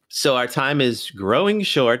universities. So our time is growing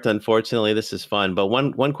short. Unfortunately, this is fun. But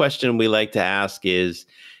one question we like to ask is,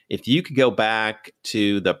 if you could go back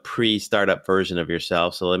to the pre-startup version of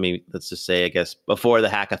yourself, so let's just say, I guess, before the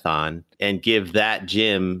hackathon, and give that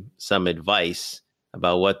Jim some advice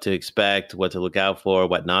about what to expect, what to look out for,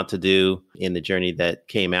 what not to do in the journey that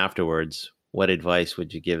came afterwards, what advice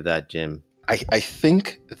would you give that Jim? I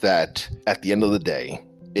think that at the end of the day,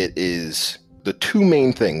 it is the 2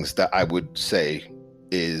 main things that I would say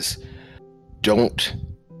is, don't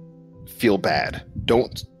feel bad.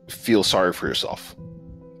 Don't feel sorry for yourself.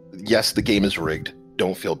 Yes, the game is rigged.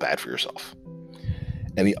 Don't feel bad for yourself.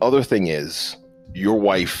 And the other thing is, your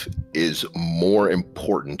wife is more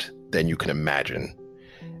important than you can imagine.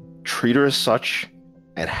 Treat her as such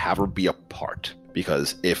and have her be a part.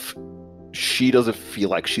 Because if she doesn't feel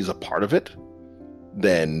like she's a part of it,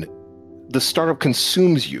 then the startup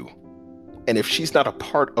consumes you. And if she's not a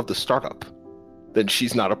part of the startup, then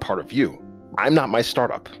she's not a part of you. I'm not my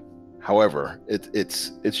startup. However,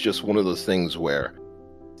 it's just one of those things where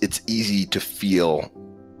it's easy to feel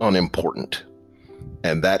unimportant.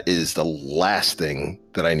 And that is the last thing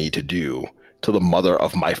that I need to do to the mother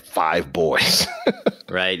of my 5 boys.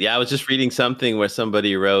 Right. Yeah, I was just reading something where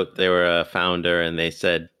somebody wrote they were a founder and they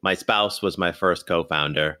said, my spouse was my first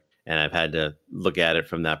co-founder. And I've had to look at it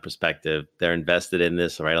from that perspective. They're invested in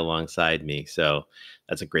this right alongside me. So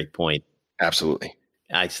that's a great point. Absolutely.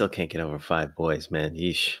 I still can't get over 5 boys, man.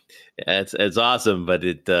 Yeesh. It's awesome, but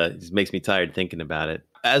it makes me tired thinking about it.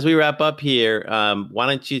 As we wrap up here, why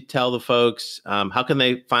don't you tell the folks how can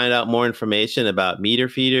they find out more information about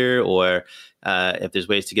METERFEEDER, or if there's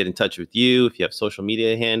ways to get in touch with you, if you have social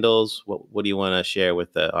media handles, what do you want to share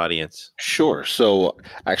with the audience? Sure. So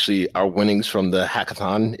actually, our winnings from the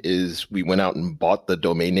hackathon is we went out and bought the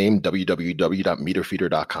domain name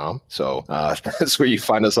www.meterfeeder.com. So that's where you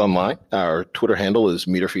find us online. Our Twitter handle is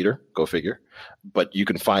METERFEEDER, go figure. But you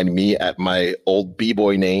can find me at my old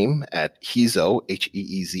b-boy name at Heezo,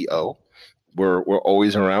 Heezo. We're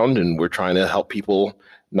always around, and we're trying to help people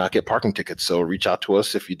not get parking tickets. So reach out to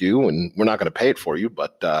us if you do, and we're not going to pay it for you,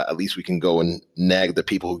 but at least we can go and nag the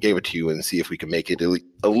people who gave it to you and see if we can make it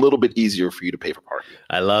a little bit easier for you to pay for parking.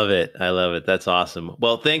 I love it. I love it. That's awesome.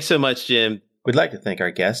 Well, thanks so much, Jim. We'd like to thank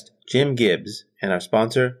our guest, Jim Gibbs, and our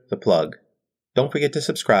sponsor, The Plug. Don't forget to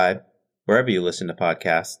subscribe wherever you listen to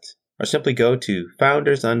podcasts, or simply go to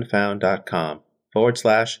foundersunfound.com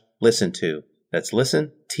patreon.com/listen to. That's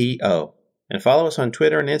listen, T-O. And follow us on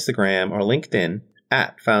Twitter and Instagram or LinkedIn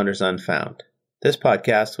 @FoundersUnfound. This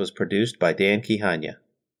podcast was produced by Dan Quijana.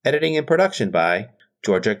 Editing and production by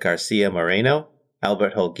Georgia Garcia Moreno,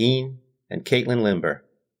 Albert Holguin, and Caitlin Limber.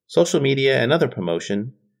 Social media and other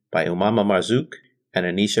promotion by Umama Marzouk and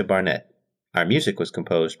Anisha Barnett. Our music was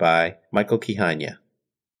composed by Michael Quijana.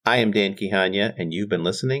 I am Dan Quijana, and you've been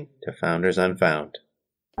listening to Founders Unfound.